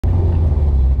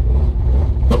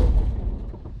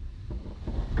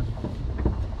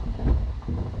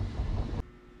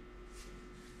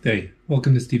Hey,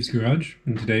 welcome to Steve's Garage,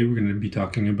 and today we're going to be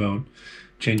talking about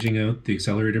changing out the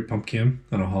accelerator pump cam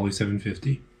on a Holley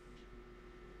 750.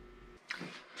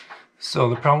 So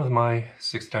the problem with my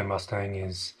 69 Mustang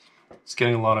is it's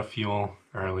getting a lot of fuel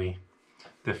early.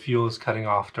 The fuel is cutting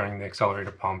off during the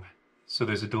accelerator pump, so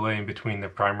there's a delay in between the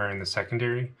primary and the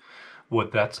secondary.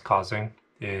 What that's causing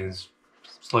is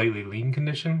slightly lean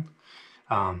condition.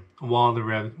 While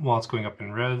it's going up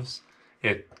in revs,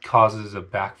 it causes a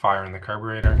backfire in the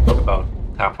carburetor about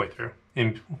halfway through,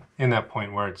 in that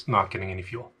point where it's not getting any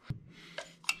fuel.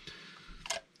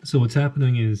 So what's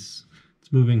happening is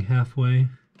it's moving halfway.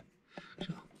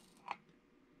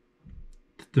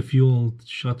 The fuel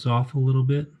shuts off a little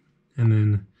bit, and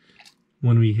then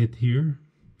when we hit here,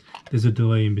 there's a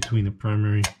delay in between the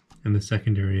primary and the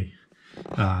secondary,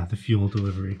 the fuel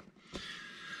delivery.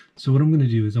 So what I'm going to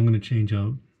do is I'm going to change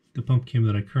out the pump cam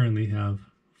that I currently have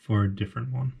for a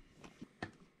different one.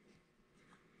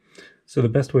 So the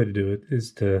best way to do it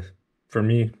is to, for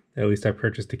me, at least I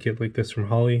purchased a kit like this from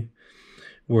Holley,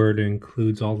 where it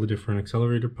includes all the different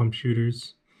accelerator pump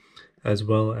shooters, as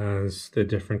well as the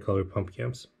different color pump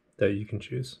cams that you can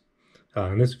choose.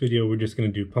 In this video, we're just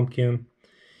going to do pump cam.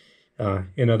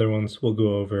 In other ones, we'll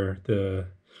go over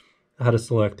how to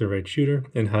select the right shooter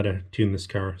and how to tune this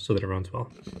car so that it runs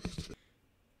well.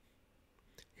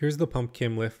 Here's the pump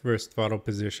cam lift versus throttle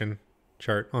position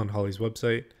chart on Holley's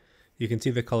website. You can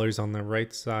see the colors on the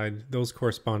right side. Those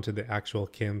correspond to the actual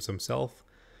cams themselves.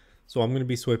 So I'm going to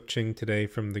be switching today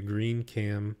from the green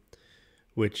cam,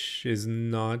 which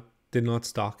did not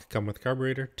stock come with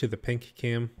carburetor, to the pink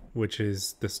cam, which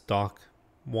is the stock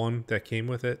one that came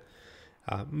with it.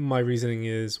 My reasoning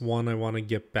is, one, I want to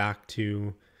get back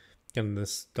to kind of the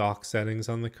stock settings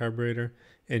on the carburetor,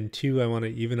 and two, I want to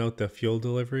even out the fuel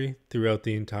delivery throughout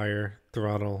the entire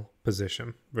throttle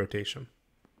position rotation.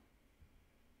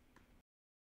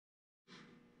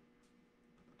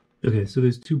 Okay, so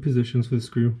there's two positions for the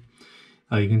screw.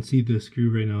 You can see the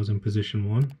screw right now is in position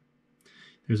 1.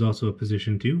 There's also a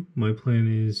position 2. My plan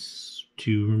is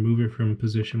to remove it from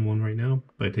position 1 right now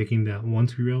by taking that one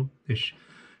screw out. It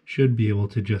should be able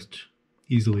to just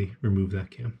easily remove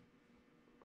that cam.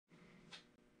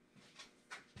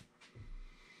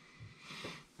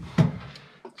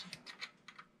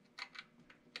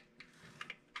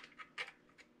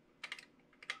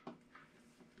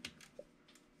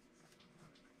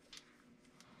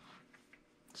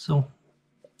 So,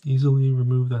 easily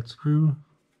remove that screw,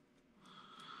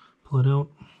 pull it out.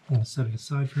 I'm going to set it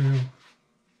aside for now.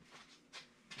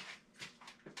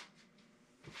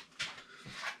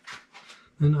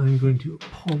 Then I'm going to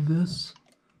pull this.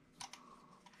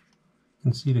 You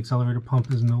can see the accelerator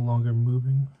pump is no longer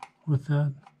moving with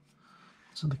that.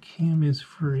 So the cam is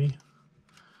free.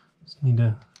 Just need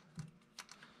to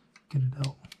get it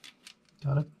out.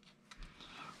 Got it?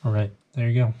 Alright, there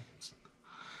you go.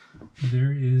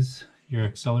 There is your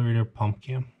accelerator pump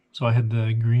cam. So I had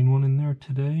the green one in there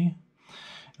today.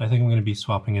 I think I'm going to be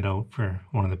swapping it out for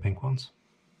one of the pink ones.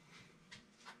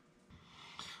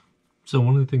 So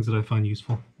one of the things that I find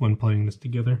useful when putting this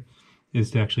together is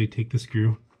to actually take the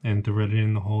screw and thread it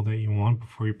in the hole that you want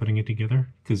before you're putting it together,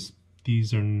 because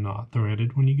these are not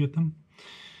threaded when you get them.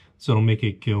 So it'll make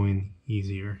it go in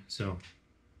easier. So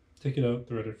take it out,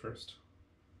 thread it first.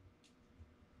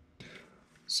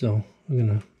 So I'm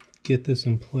going to get this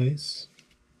in place,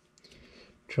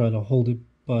 try to hold it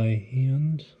by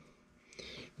hand.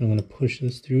 I'm going to push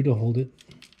this through to hold it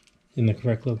in the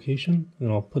correct location,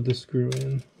 and I'll put the screw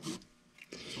in.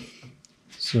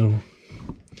 So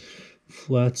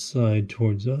flat side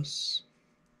towards us.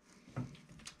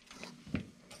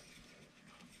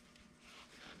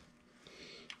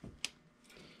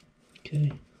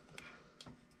 Okay.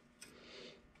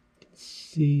 Let's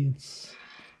see, it's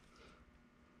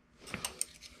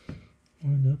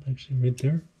lined up actually right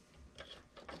there.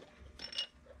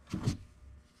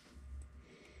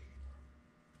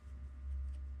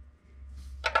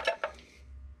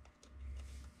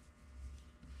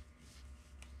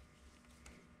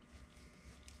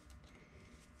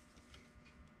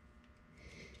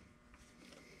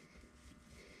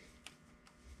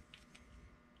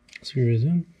 Screw is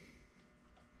in,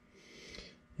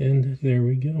 and there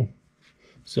we go.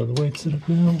 So the way it's set up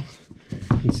now,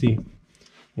 you can see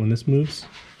when this moves,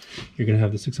 you're going to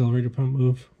have this accelerator pump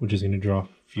move, which is going to draw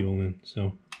fuel in.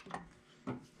 So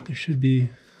there should be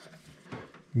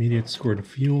immediate squirt of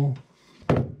fuel.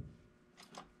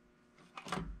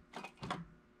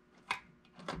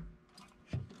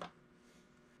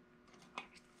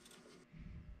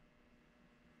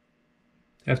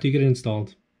 After you get it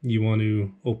installed, you want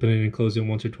to open it and close it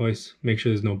once or twice. Make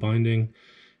sure there's no binding.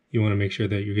 you want to make sure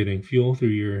that you're getting fuel through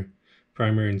your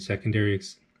primary and secondary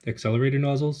accelerator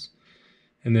nozzles.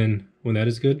 And then when that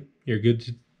is good, you're good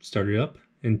to start it up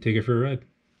and take it for a ride.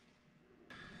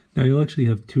 Now you'll actually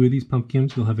have two of these pump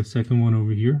cams. You'll have a second one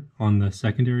over here on the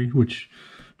secondary, which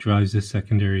drives this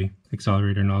secondary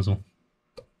accelerator nozzle.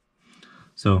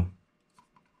 So,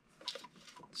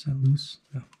 is that loose?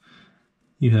 No.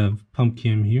 You have pump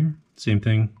cam here, same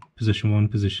thing, position 1,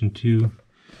 position 2.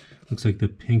 Looks like the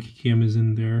pink cam is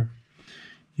in there.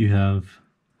 You have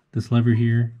this lever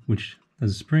here, which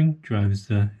as a spring drives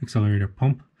the accelerator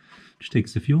pump, which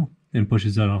takes the fuel and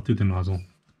pushes that off through the nozzle.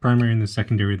 Primary and the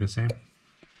secondary are the same.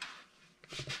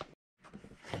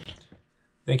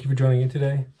 Thank you for joining in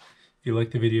today. If you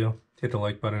liked the video, hit the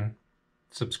like button,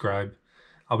 subscribe.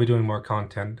 I'll be doing more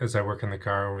content as I work in the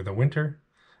car over the winter,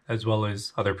 as well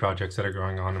as other projects that are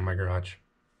going on in my garage.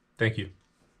 Thank you.